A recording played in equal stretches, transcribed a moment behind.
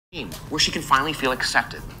where she can finally feel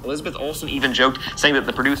accepted. Elizabeth Olsen even joked, saying that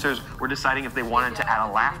the producers were deciding if they wanted to add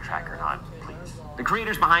a laugh track or not. Please. The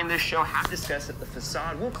creators behind this show have discussed that the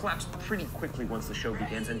facade will collapse pretty quickly once the show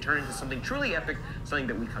begins and turn into something truly epic, something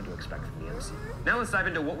that we've come to expect from the MCU. Now let's dive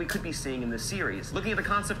into what we could be seeing in this series. Looking at the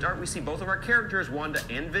concept art, we see both of our characters, Wanda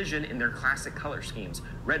and Vision, in their classic color schemes.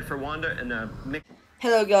 Red for Wanda and a mix.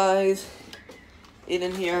 Hello guys,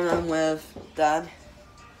 Eden here and I'm with Dad.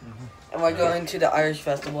 And we're going to the Irish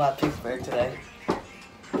Festival at Pittsburgh today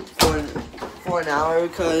for an hour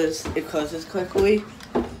because it closes quickly.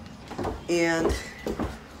 And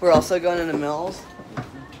we're also going to the mills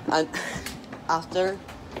and after.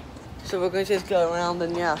 So we're going to just go around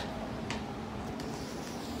and yeah.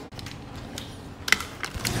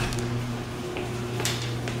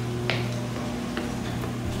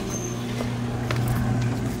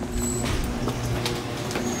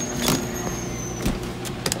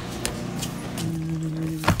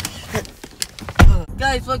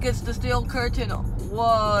 Guys, look, it's the steel curtain.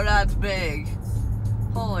 Whoa, that's big.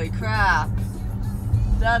 Holy crap.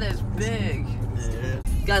 That is big. Yeah.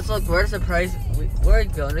 Guys, look, we're surprised. We're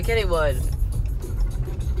going to Kittywood.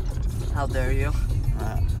 How dare you?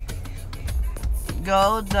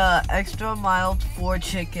 Go the extra mile for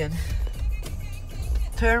chicken.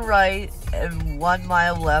 Turn right and 1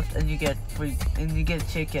 mile left and you get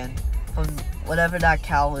chicken from whatever that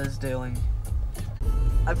cow is doing.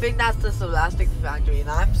 I think that's the Scholastic Factory, and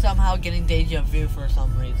I'm somehow getting deja vu for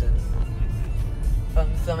some reason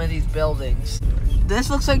from some of these buildings.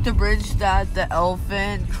 This looks like the bridge that the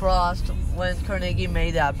elephant crossed when Carnegie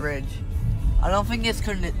made that bridge. I don't think it's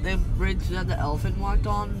the bridge that the elephant walked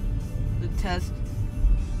on the test,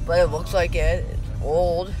 but it looks like it. It's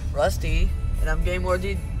old, rusty, and I'm getting more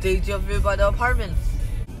deja vu by the apartments.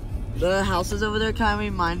 The houses over there kind of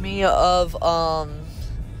remind me of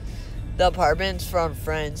the apartments from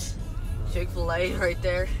Friends. Chick-fil-A right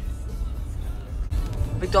there.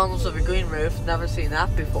 McDonald's with a green roof. Never seen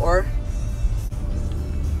that before.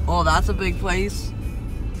 Oh, that's a big place.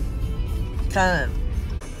 Kind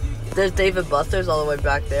of. There's Dave & Buster's all the way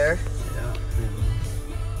back there. Yeah.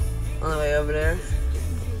 On the way over there.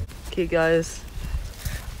 Okay, guys.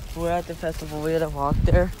 We're at the festival. We had to walk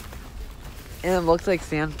there. And it looks like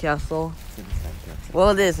Sandcastle. Well,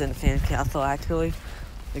 it is in Sandcastle, actually.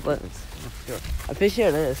 But I'm pretty sure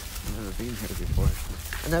it is. I've never been here before.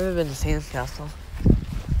 I've never been to Sandcastle.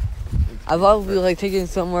 I thought we were like taking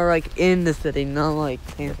somewhere like in the city, not like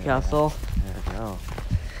Sandcastle. Yeah, no.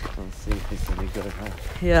 Let's see if it's any good, huh?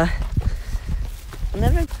 Yeah.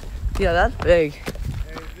 Never. Yeah, that's big.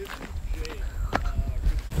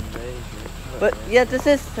 But yeah, this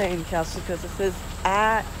is Sandcastle because this is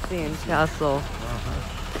at Sandcastle.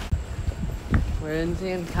 We're in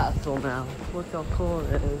Sandcastle now. Look how cool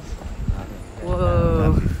it is.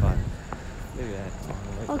 Whoa. That'd be fun. Look at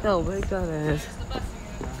that. Look how big that is.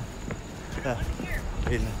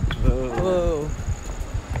 Whoa.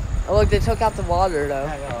 Oh look, they took out the water though.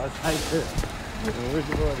 I know, it's like this. Where's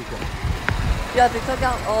the water go? Yeah, they took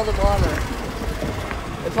out all the water.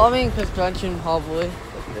 It's probably in construction, probably.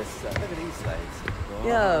 Look at this. Look at these lights.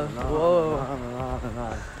 Yeah. Whoa. On.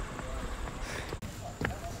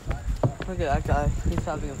 Look at that guy. He's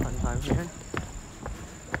having a fun time here.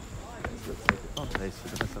 This looks like a fun place for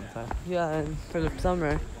them sometime. Yeah, and for the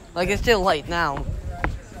summer. Like, it's still light now.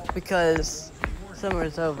 Because summer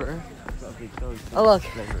is over. Oh, look.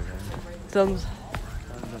 Some...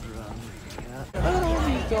 Oh,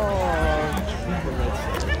 these dogs.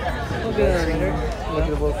 Look at them. Look at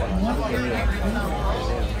the wolf.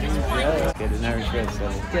 Let's get an Irish red, so.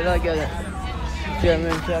 Get like a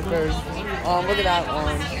German Shepherd. Look at that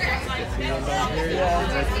one. Yeah.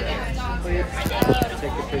 Please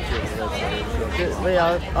take a picture of the red side. Wait,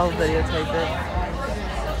 I'll videotape it.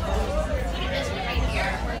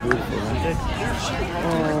 Beautiful, aren't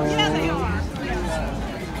they?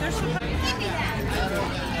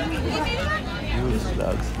 Beautiful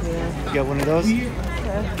dogs. Yeah. You got one of those?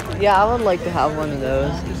 Yeah, I would like to have one of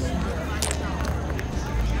those.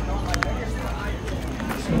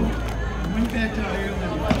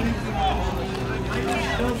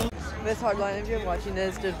 Miss Hardline, if you're watching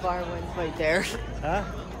this, there's violins right there. Huh?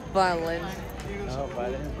 Violins. Oh,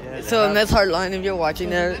 violins? Yeah. So Miss Hardline, if you're watching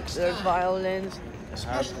there, there's violins.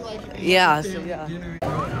 Yeah, so yeah.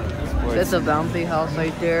 There's a bouncy house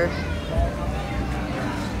right there.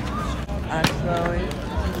 Actually.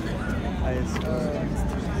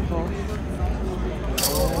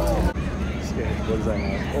 What is that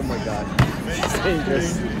now? Oh my god. It's dangerous.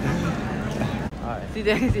 Alright. See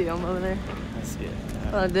Daisy over there? I see it.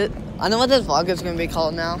 I know what this vlog is going to be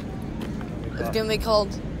called now. It's going to be called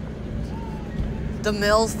The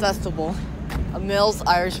Mills Festival. A Mills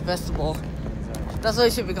Irish Festival. That's what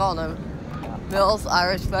it should be called now. Mills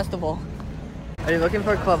Irish Festival. Are you looking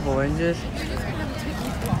for Club Oranges?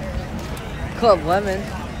 Club Lemon.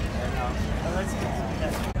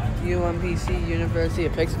 UMPC, University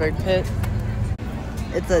of Pittsburgh Pitt.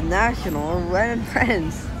 It's a national random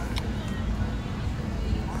friends.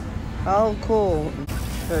 Oh, cool.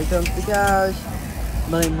 Here comes the cash.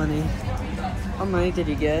 Money. How many did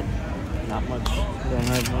you get? Not much. Don't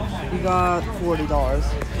have much. You got $40.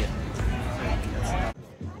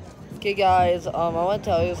 Okay, guys. I want to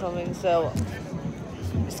tell you something. So,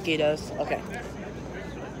 mosquitoes. Okay.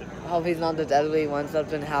 I hope he's not the deadly ones that's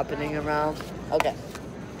been happening around. Okay.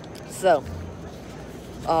 So,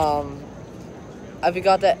 I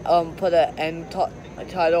forgot to put an end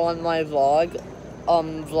title on my vlog.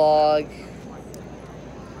 Vlog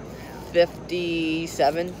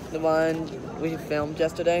 57, the one we filmed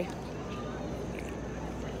yesterday.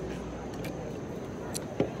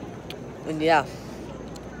 And yeah,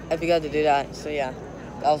 I forgot to do that. So yeah,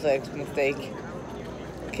 that was a mistake.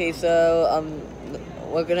 Okay, so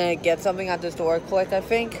we're gonna get something at the store quick, I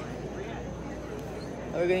think.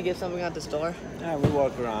 We're gonna get something at the store. Yeah, we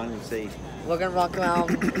walk around and see. We're gonna walk around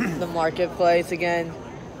the marketplace again,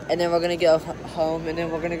 and then we're gonna go home, and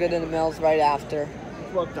then we're gonna go to the mills right after.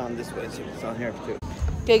 Walk down this way, so it's on here too.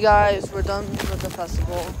 Okay, guys, we're done with the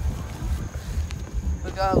festival.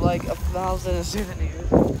 We got like 1,000 souvenirs.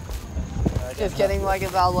 Just getting like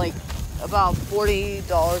about $40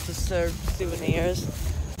 to serve souvenirs.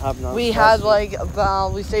 We had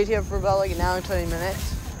we stayed here for about like an hour and 20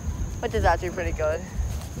 minutes, which is actually pretty good.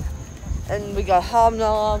 And we got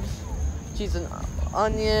hobnobs, cheese and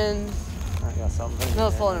onion. I got something. No,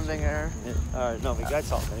 salt and vinegar. Alright, no, we got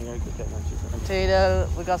salt and vinegar. Potato.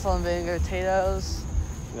 We got salt and vinegar potatoes.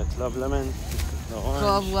 We got club lemon.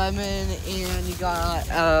 Club lemon, and you got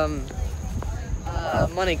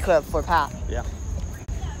money clip for Pat. Yeah.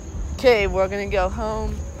 Okay, we're gonna go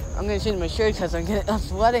home. I'm gonna change my shirt because I'm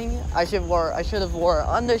sweating. I should have wore an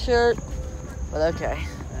undershirt, but okay.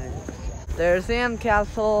 There's Sam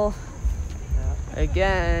Castle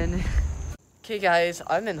again. Okay, guys,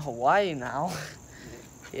 I'm in Hawaii now.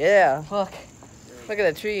 Yeah, look at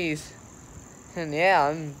the trees, and yeah,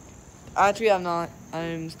 I'm not.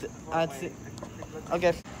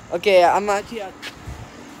 Okay, I'm actually at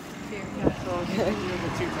Sam Castle. Okay.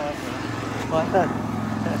 What?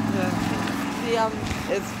 See,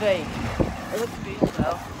 it's fake. It looks real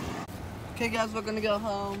though. Okay, guys, we're gonna go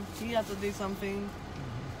home. We have to do something.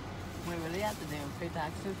 Wait, what do you have to do? Pay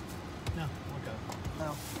taxes? No, okay.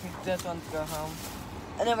 No, just want to go home.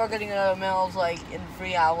 And then we're gonna go to Mills like in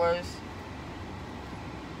 3 hours.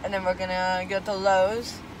 And then we're gonna go to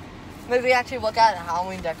Lowe's. Maybe actually look at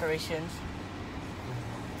Halloween decorations.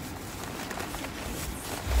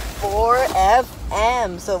 4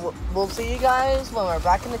 FM. So we'll see you guys when we're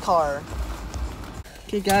back in the car.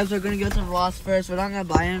 Okay, guys, we're gonna go to Ross first. We're not gonna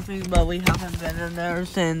buy anything, but we haven't been in there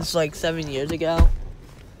since like 7 years ago.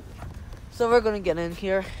 So we're gonna get in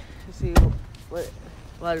here to see what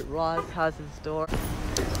Ross has in store.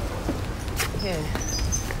 Okay,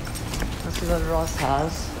 let's see what Ross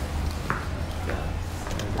has.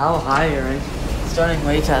 How high are you? Starting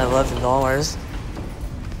weights at $11.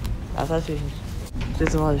 That's actually.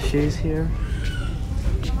 There's a lot of shoes here.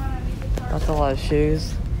 That's a lot of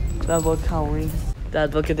shoes. That book Halloween.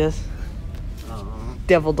 Dad, look at this.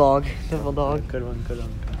 Devil dog. Good one.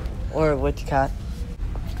 Or a witch cat.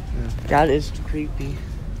 Yeah. That is creepy.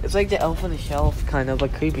 It's like the elf on the shelf, kind of,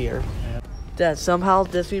 but creepier. Yeah. Dad, somehow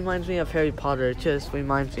this reminds me of Harry Potter. It just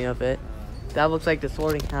reminds me of it. That looks like the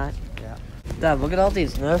Sorting Hat. Yeah. Dad, look at all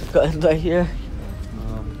these Nerf guns right here.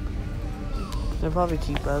 They're probably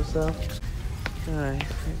cheapos though. Alright.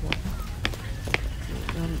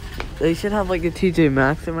 They should have like a TJ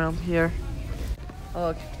Maxx around here. Oh,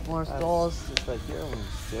 look, more stalls. It's like your one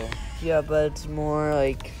still. Yeah, but it's more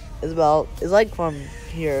like it's like from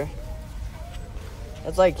here.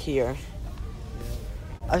 It's like here.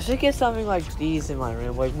 Yeah. I should get something like these in my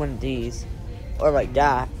room, like one of these, or like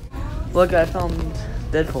that. Look, I found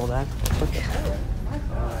Deadpool. That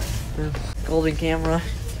look. Golden camera.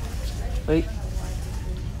 Wait.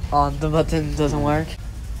 Oh, the button doesn't work.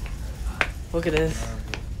 Look at this.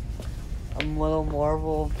 A little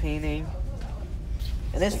Marvel painting.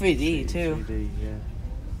 And it's 3D too. 3D, yeah.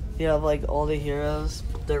 You have like all the heroes,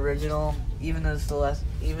 the original, even the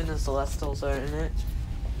Celestials are in it.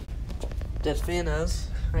 There's Thanos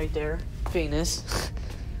right there. Thanos.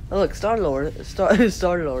 Oh look, Star Wars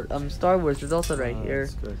is also right here.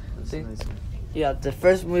 That's good. That's See? nice. Yeah, the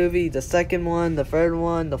first movie, the second one, the third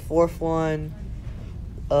one, the fourth one.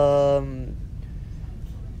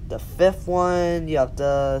 the 5th one, you have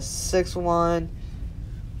the 6th one,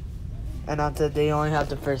 and after they only have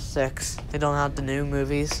the first 6. They don't have the new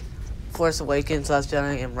movies. Force Awakens, Last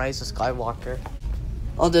Jedi, and Rise of Skywalker.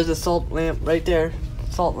 Oh, there's a salt lamp right there.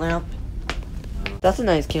 Salt lamp. That's a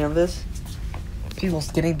nice canvas. People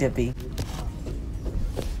skinny dippy.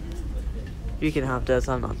 You can have those,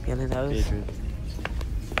 I'm not getting those. Patriots.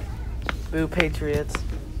 Boo Patriots.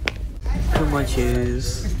 Puma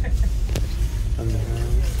shoes.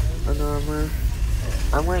 Under Armour.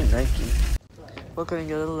 I'm wearing Nike. We're gonna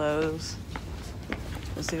go to Lowe's.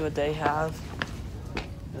 Let's see what they have.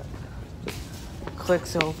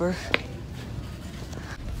 Quicksilver.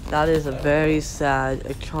 That is a very sad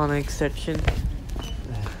electronics section.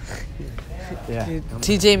 Yeah.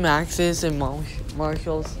 TJ Maxx's and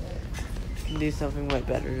Marshalls can do something way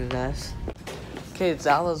better than this. Okay,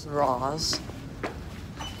 Zala's Ross.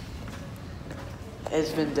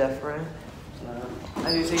 It's been different.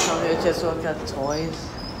 As you see, come here just look at the toys.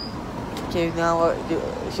 Okay, now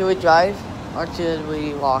should we drive or should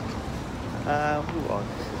we walk? We walk.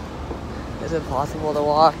 Is it possible to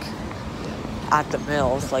walk at the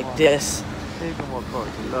mills like this? You can walk over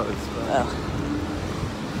to Lowe's.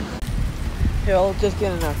 Here, we'll just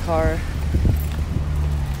get in our car.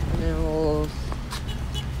 And then we'll,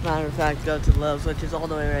 matter of fact, go to Lowe's, which is all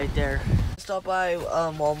the way right there. Stop by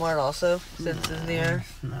Walmart also, since it's near.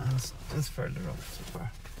 No, it's further up so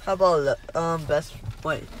far. How about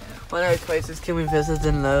what other places can we visit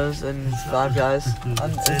in Lowe's and Five Guys?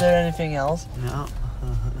 Is there anything else? No.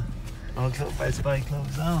 I'll go buy Spy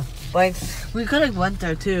Clubs now. Like, we could have went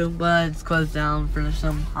there too, but it's closed down for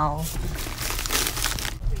somehow.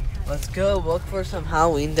 Let's go look for some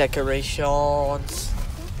Halloween decorations.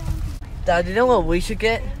 Dad, you know what we should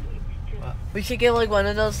get? What? We should get like one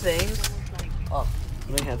of those things. Oh,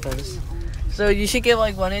 my headphones. So you should get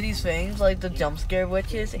like one of these things, like the jump scare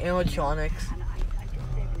witches, animatronics.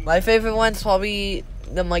 My favorite one's probably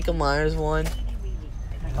the Michael Myers one.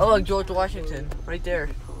 Oh, look, George Washington, right there.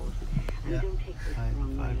 Yeah.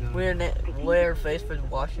 Weird face for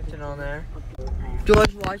Washington on there.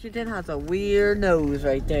 George Washington has a weird nose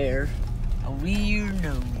right there. A weird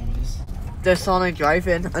nose. There's Sonic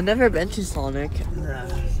Drive-In. I've never been to Sonic.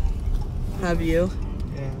 Have you?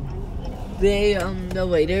 Yeah. They, the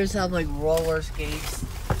waiters have like roller skates.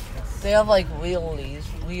 They have like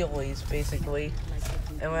wheelies basically.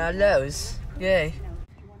 And we're at Lowe's. Yay.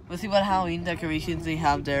 Let's see what Halloween decorations they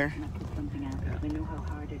have there.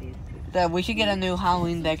 That we should get a new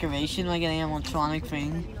Halloween decoration, like an animatronic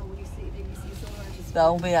thing.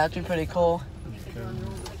 That would be actually pretty cool.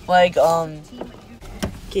 Like, okay,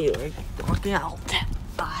 we're walking out.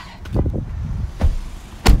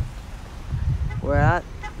 We're at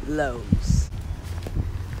Lowe's.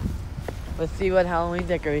 Let's see what Halloween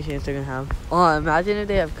decorations they're gonna have. Oh, imagine if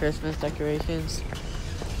they have Christmas decorations.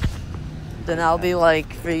 Then I'll be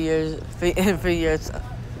like 3 years, in 3 years, and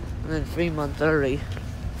then 3 months early.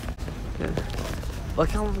 Look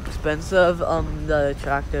how expensive the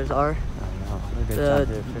tractors are.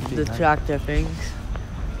 The tractor things.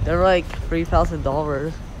 They're like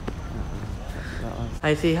 $3,000.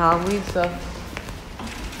 I see Halloween stuff.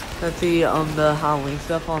 Let's see the Halloween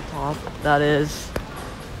stuff on top. That is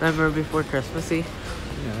Nightmare Before Christmassy.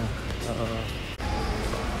 Yeah.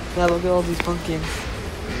 Yeah, look at all these pumpkins.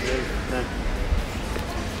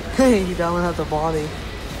 Hey, that one has a body.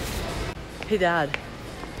 Hey Dad,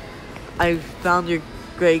 I found your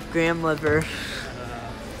great grandmother.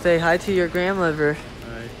 Say hi to your grandmother.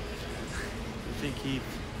 Alright. You think he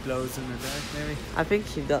blows in the dark, maybe? I think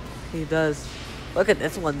he does. Look at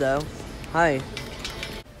this one though. Hi.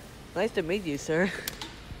 Nice to meet you, sir.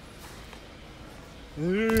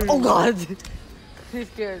 Oh God! He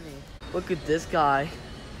scared me. Look at this guy.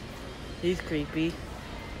 He's creepy.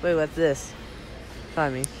 Wait, what's this? Try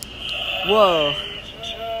me. Whoa.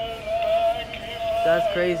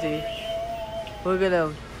 That's crazy. Look at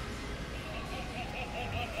him.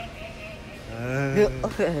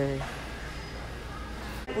 Okay.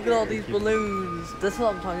 Look at all these balloons. That's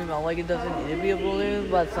what I'm talking about. Like, it doesn't need to be a balloon,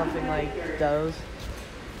 but something like those.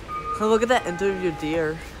 So look at that Enter Your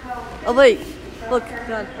Deer. Oh wait, look,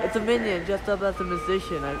 God, it's a minion dressed up as a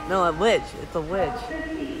musician. No, a witch. It's a witch.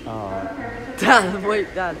 Oh. Dad,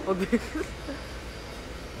 wait, Dad. Okay. Looks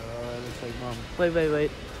like Mom.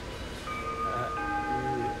 Wait.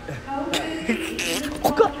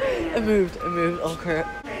 Oh God, it moved. Oh crap.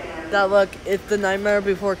 That look, it's the Nightmare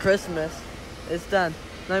Before Christmas. It's done.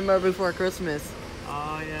 Nightmare Before Christmas.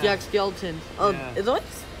 Oh yeah. Jack Skeleton. Oh, Yeah. it's only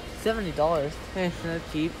 $70.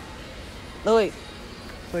 That's cheap. No, wait.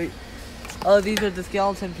 Oh, these are the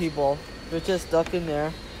skeleton people. They're just stuck in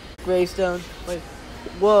there. Gravestone. Wait.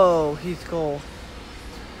 Whoa, he's cool.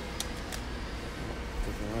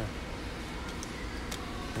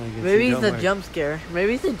 Maybe it's a jump scare.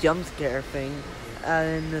 Maybe it's a jump scare thing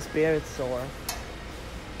in the spirit store.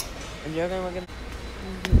 And you're gonna look at.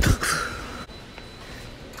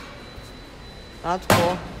 That's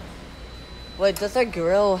cool. Wait, does that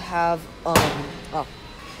grill have a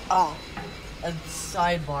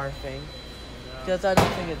sidebar thing? Because I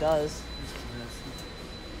don't think it does.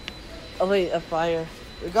 Oh wait, a fryer.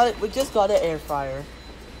 We just got an air fryer.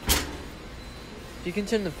 You can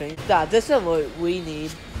turn the thing. Dad, this is what we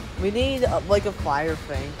need. We need like a fire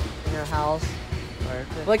thing in our house.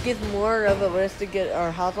 Like it's more of a risk to get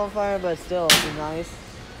our house on fire, but still it'd be nice.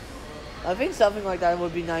 I think something like that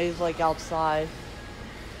would be nice, like outside.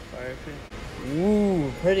 Fire thing.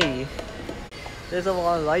 Ooh, pretty. There's a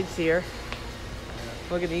lot of lights here.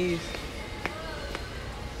 Look at these.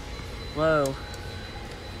 Whoa.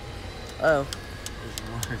 Oh.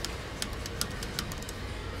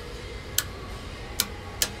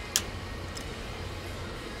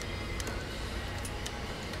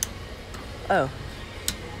 Oh.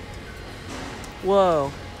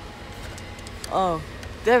 Whoa. Oh.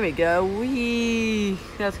 There we go. Wee.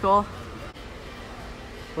 That's cool.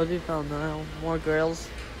 What have we found now? More girls.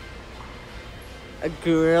 A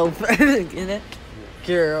girlfriend in it.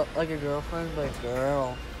 Girl, like a girlfriend, but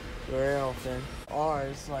girl. Girlfriend.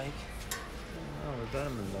 Ours, like.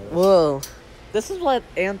 Whoa. This is what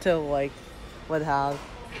Anto like would have.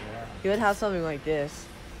 Yeah. He would have something like this.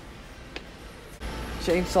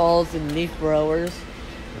 Chainsaws and leaf blowers.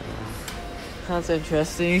 That's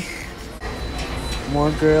interesting.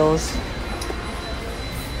 More girls.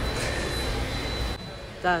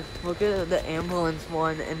 Dad, look at the ambulance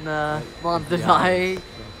one in the Monster High.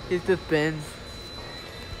 It's the bins.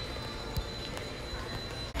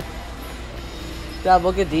 Dad,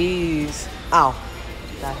 look at these. Ow.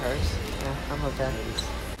 That hurts. Yeah, I'm okay.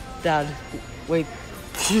 Dad, wait.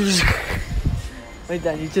 Wait,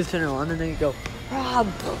 Dad, you just turn it on and then you go, Rob!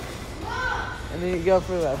 And then you go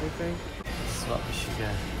through everything. That's what we should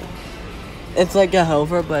get. It's like a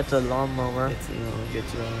hover, but it's a lawnmower. It's, you know, get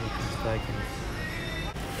you on the back and...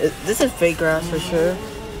 This is fake grass for sure.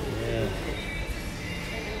 Yeah.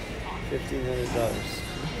 $1,500.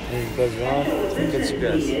 And it goes wrong, it's your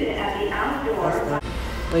grass.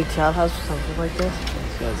 Wait, Chad has something like this?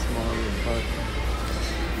 It's got a small park.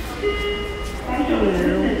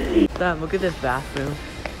 Dad, look at this bathroom.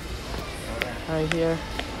 Right here.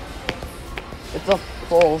 It's a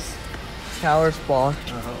full shower spa.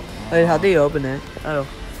 Wait, how do you open it? Oh.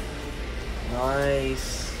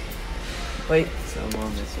 Nice. Wait.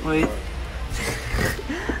 Wait.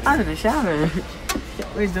 I'm in the shower.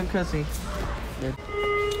 Wait, don't cuss me.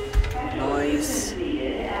 Nice.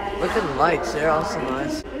 Look at the lights, they're also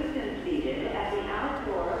nice.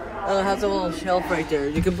 Oh, it has a little shelf right there.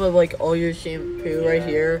 You can put like all your shampoo right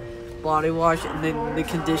here, body wash, and then the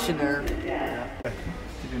conditioner. Yeah.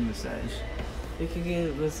 You can massage. You can get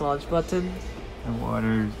a massage button. And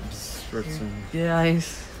water, squirts and... Yeah,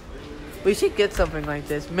 nice. We should get something like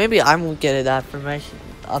this. Maybe I won't get it that for my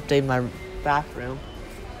update my bathroom.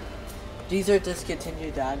 These are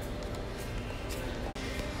discontinued, Dad.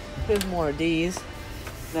 There's more of these.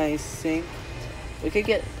 Nice sink. We could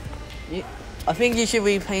get... I think you should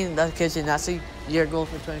repaint the kitchen. That's your goal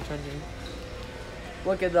for 2020.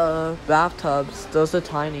 Look at the bathtubs. Those are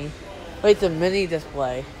tiny. Wait, the mini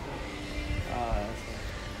display.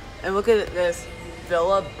 And look at this.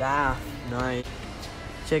 Villa bath. Nice.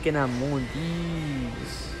 Checking out more of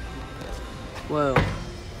these. Whoa.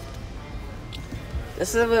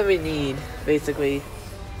 This is what we need, basically.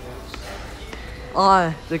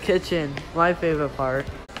 The kitchen. My favorite part.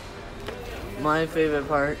 My favorite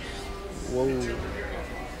part. Whoa.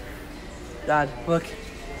 Dad, look.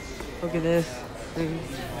 Look at this.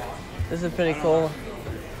 This is pretty cool.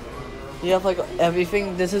 You have like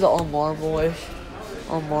everything. This is all marble-ish.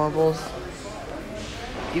 All marbles.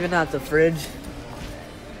 Even at the fridge.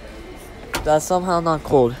 That's somehow not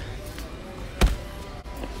cold.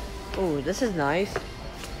 Oh, this is nice.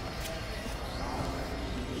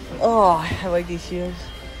 Oh, I like these shoes.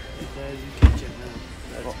 There's your kitchen, man.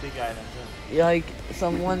 That's a big item, too. Yeah, like,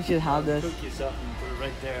 someone should have this. Cook yourself and put it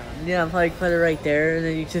right there. Yeah, like, put it right there, and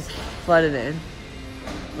then you just slide it in.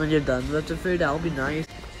 When you're done with the food, that would be nice.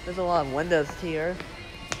 There's a lot of windows here.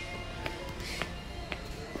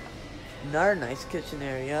 Another nice kitchen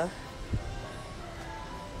area.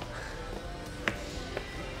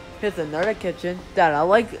 Here's another kitchen. Dad,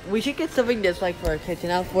 we should get something just like for a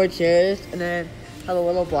kitchen. Have 4 chairs and then have a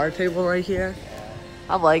little bar table right here.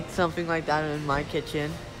 I like something like that in my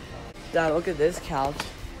kitchen. Dad, look at this couch.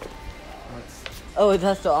 Oh,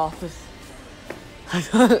 that's the office. I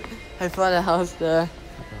found a house there.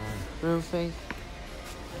 Roofing.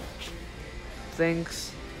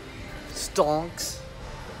 Things. Stonks.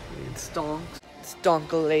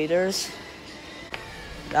 Stonkulators.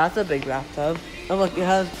 That's a big bathtub. Oh look, it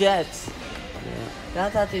has jets. Yeah.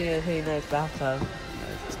 That's actually a pretty nice bathtub.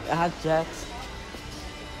 It has jets.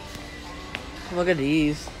 Look at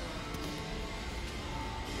these.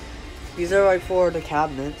 These are like for the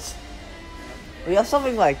cabinets. We have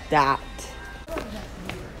something like that.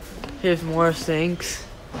 Here's more sinks.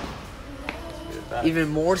 Even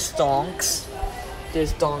more stonks.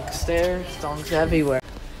 There's stonks there. Stonks everywhere.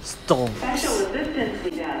 Stonks.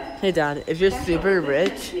 Hey Dad, if you're super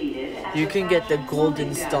rich, you can get the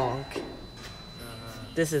golden stonk.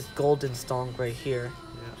 This is golden stonk right here.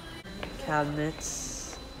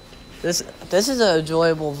 Cabinets. This is an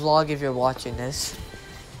enjoyable vlog if you're watching this.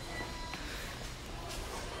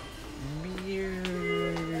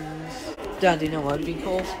 Dad, do you know what would be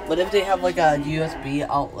cool? What if they have like a USB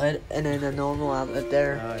outlet and then a normal outlet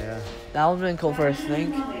there? Oh yeah. That would have been cool for a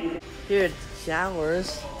sink. Here,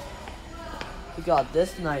 showers. We got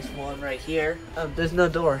this nice one right here. There's no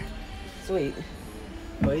door. Sweet.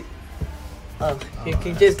 Wait. You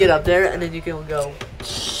can just get up there and then you can go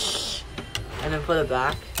and then put it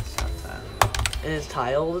back. And it's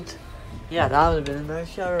tiled. Yeah, that would have been a nice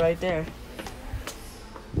shower right there.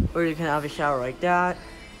 Or you can have a shower like that.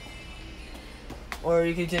 Or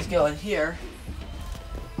you can just go in here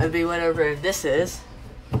and be whatever this is.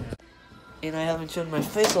 And I haven't shown my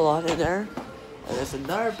face a lot in there. And there's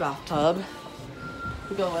another bathtub.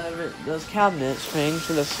 We got whatever those cabinets things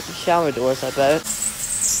for the shower doors, I bet.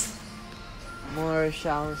 More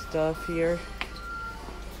shower stuff here.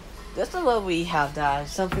 This is what we have, Dad.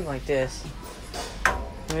 Something like this.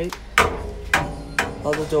 Right?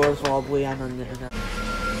 All the doors wobbly and then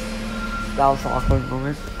that was an awkward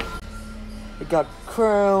moment. We got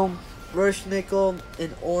chrome, brushed nickel,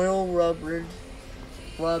 and oil rubber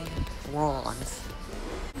bronze.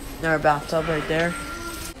 Our bathtub right there.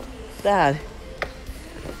 Dad,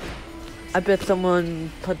 I bet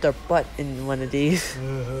someone put their butt in one of these.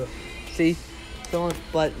 See, someone's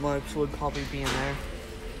butt marks would probably be in there.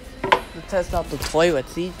 Let's test out the toilet.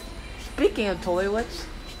 See, speaking of toilets,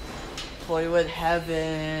 toilet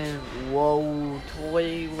heaven. Whoa,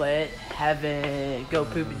 toilet heaven. Go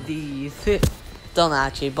poop in these. Don't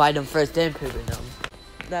actually buy them first, then poop in them.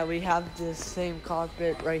 That we have this same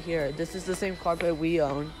carpet right here. This is the same carpet we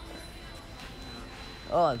own.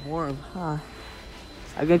 Oh, it's warm, huh?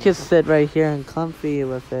 I can just sit right here and comfy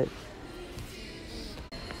with it.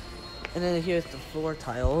 And then here's the floor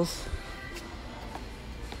tiles.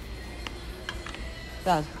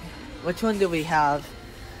 Dad, which one do we have?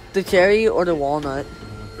 The cherry or the walnut?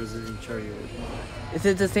 Brazilian cherry wood. Is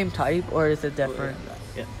it the same type or is it different?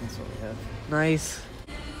 Yeah, that's what we have. Nice.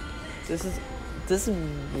 This is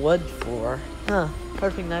wood floor. Huh.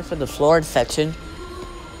 Perfect, nice for the floor section.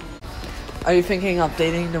 Are you thinking of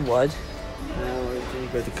updating the wood? No, we're going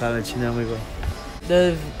to go to college and then we go.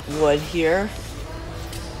 The wood here.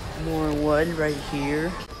 More wood right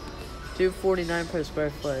here. $249 per square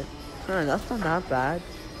foot. Huh, that's not that bad.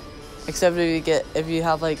 Except if you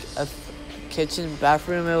have like a kitchen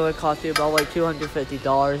bathroom, it would cost you about like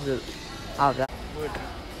 $250 to have that wood.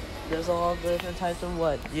 There's all different types of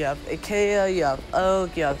wood. You have acacia, you have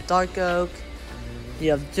oak, you have dark oak, you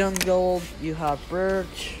have jungle, you have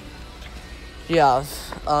birch, you have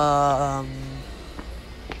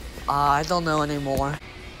I don't know anymore.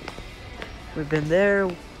 We've been there,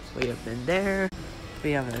 we have been there,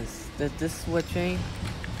 we have this switching,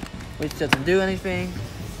 which doesn't do anything.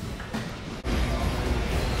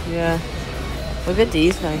 Yeah. Look at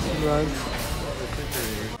these nice rugs.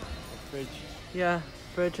 Yeah,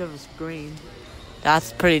 fridge of a screen.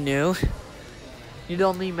 That's pretty new. You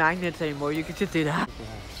don't need magnets anymore, you can just do that.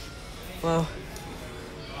 Whoa.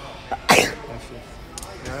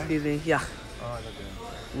 Excuse me, yeah.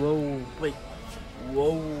 Whoa, wait.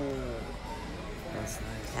 Whoa. That's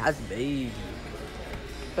nice. That's big.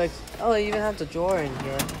 Like, oh, you even have the drawer in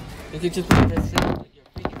here. You can just put this in with your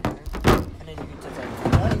finger, and then you can just like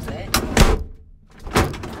close it.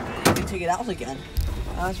 And you can take it out again.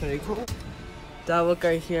 That's pretty cool. That look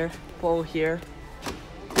right here, pole here.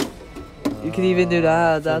 You can even do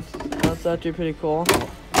that. That's actually pretty cool.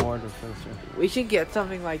 Water filter. We should get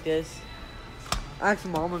something like this. Ask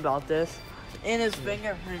Mom about this. And it's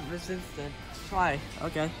fingerprint resistant. Try.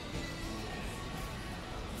 Okay.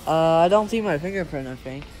 I don't see my fingerprint, I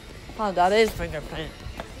think. Oh, that is fingerprint.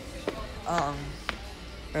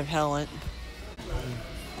 Repellent.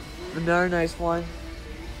 Another nice one.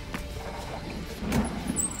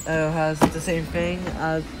 it has the same thing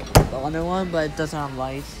as the other one, but it doesn't have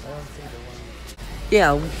lights. I don't see the one.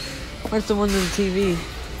 Yeah, where's the one on the TV?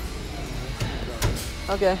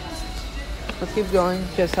 Okay, let's keep going.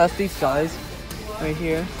 Just has these guys right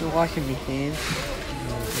here. The washing machine.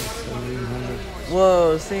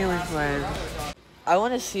 Whoa, ceiling fan. I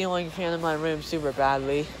want a ceiling fan in my room super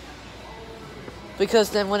badly. Because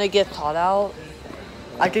then when it gets hot out,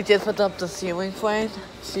 I could just put up the ceiling fan,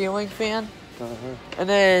 and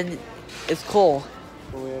then it's cool.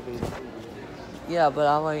 Yeah, but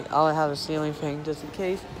I'll have a ceiling fan just in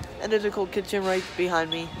case. And there's a cool kitchen right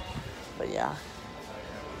behind me. But yeah.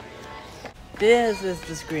 This is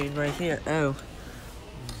the screen right here. Oh.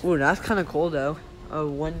 Ooh, that's kind of cool though. A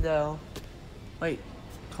window. Wait,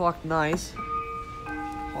 clock nice.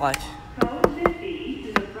 Watch.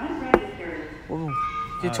 Ooh.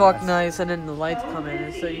 You talk nice and then the lights come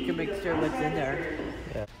in so you can make sure what's in there.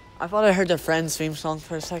 Yeah. I thought I heard the Friends theme song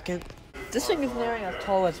for a second. This thing is nearly as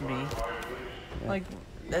tall as me. Yeah. Like,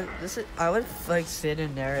 I would like sit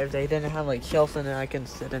in there if they didn't have like shelves in there. I can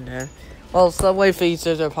sit in there. Well, Subway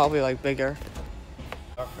features are probably like bigger.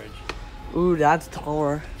 Ooh, that's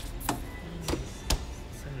taller.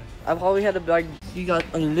 I probably had like, you got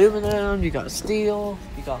aluminum, you got steel,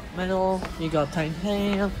 you got metal, you got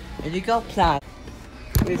titanium, and you got plastic.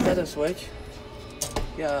 Wait, is that a switch?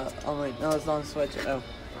 Yeah, oh wait, no, it's not a switch. Oh.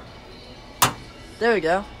 There we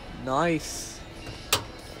go. Nice.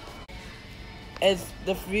 It's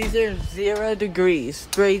the freezer 0 degrees,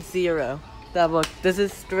 straight 0. That look, this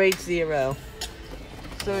is straight 0.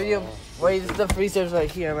 So you wait, the freezer's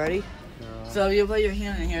right here, ready? So if you put your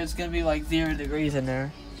hand in here, it's gonna be like 0 degrees in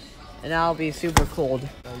there. And that'll be super cold.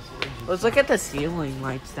 Let's look at the ceiling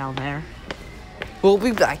lights down there. We'll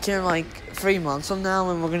be back here in like 3 months from now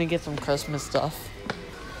and we're gonna get some Christmas stuff.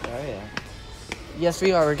 Oh yeah. Yes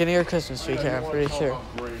we are, we're getting our Christmas tree here, I'm pretty sure.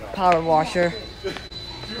 Power washer.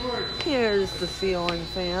 Here's the ceiling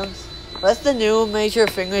fans. That's the new major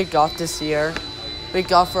thing we got this year. We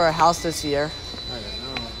got for our house this year. I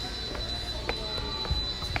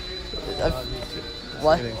don't know.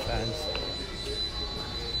 What? Fans.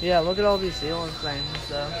 Yeah, look at all these ceiling fans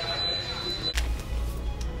though.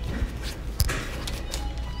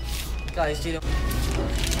 Guys, you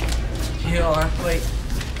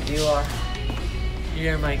are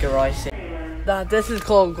you're in my garage sale. This is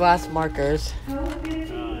called glass markers.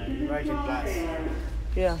 Glass.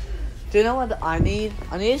 Yeah. Do you know what I need?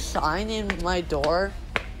 I need a sign in my door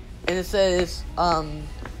and it says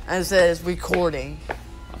recording.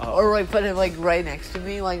 Oh. Or like put it like right next to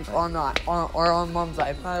me, like on Mom's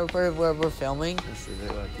iPad where we're filming. This is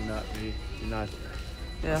it. Do not.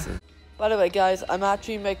 Yeah. By the way, guys, I'm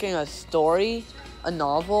actually making a story, a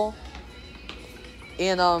novel,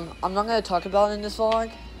 and I'm not gonna talk about it in this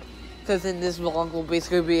vlog, because in this vlog will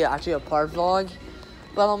basically be actually a part vlog,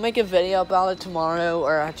 but I'll make a video about it tomorrow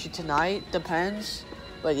or actually tonight, depends.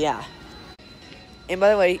 But yeah. And by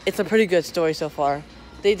the way, it's a pretty good story so far.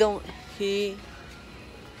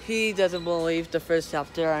 He doesn't believe the first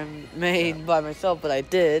chapter I made by myself, but I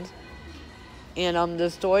did. And the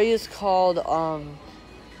story is called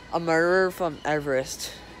A Murderer from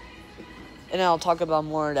Everest. And I'll talk about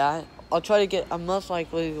more of that. I'll try to get, I most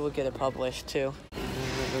likely will get it published too.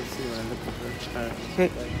 Let's see what I'm looking for.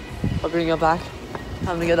 Okay. I'll bring it back.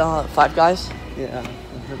 Time to get 5 guys. Yeah.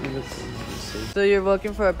 Let's see. So you're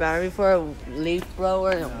looking for a battery for a leaf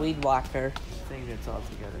blower and a weed whacker. I think it's all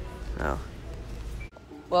together. Oh.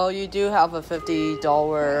 Well, you do have a $50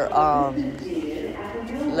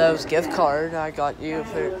 Lowe's gift card I got you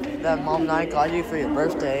that Mom and I got you for your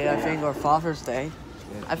birthday, I think, or Father's Day.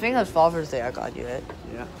 Yeah. I think that's Father's Day I got you it.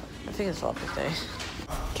 Yeah. I think it's Father's Day.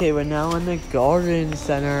 Okay, we're now in the garden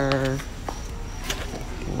center.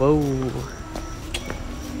 Whoa.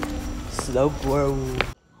 Slow bro.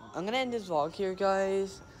 I'm gonna end this vlog here,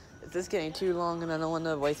 guys. It's just getting too long and I don't want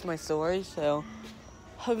to waste my story, so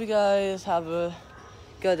hope you guys have a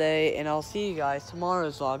good day, and I'll see you guys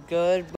tomorrow's vlog. Good.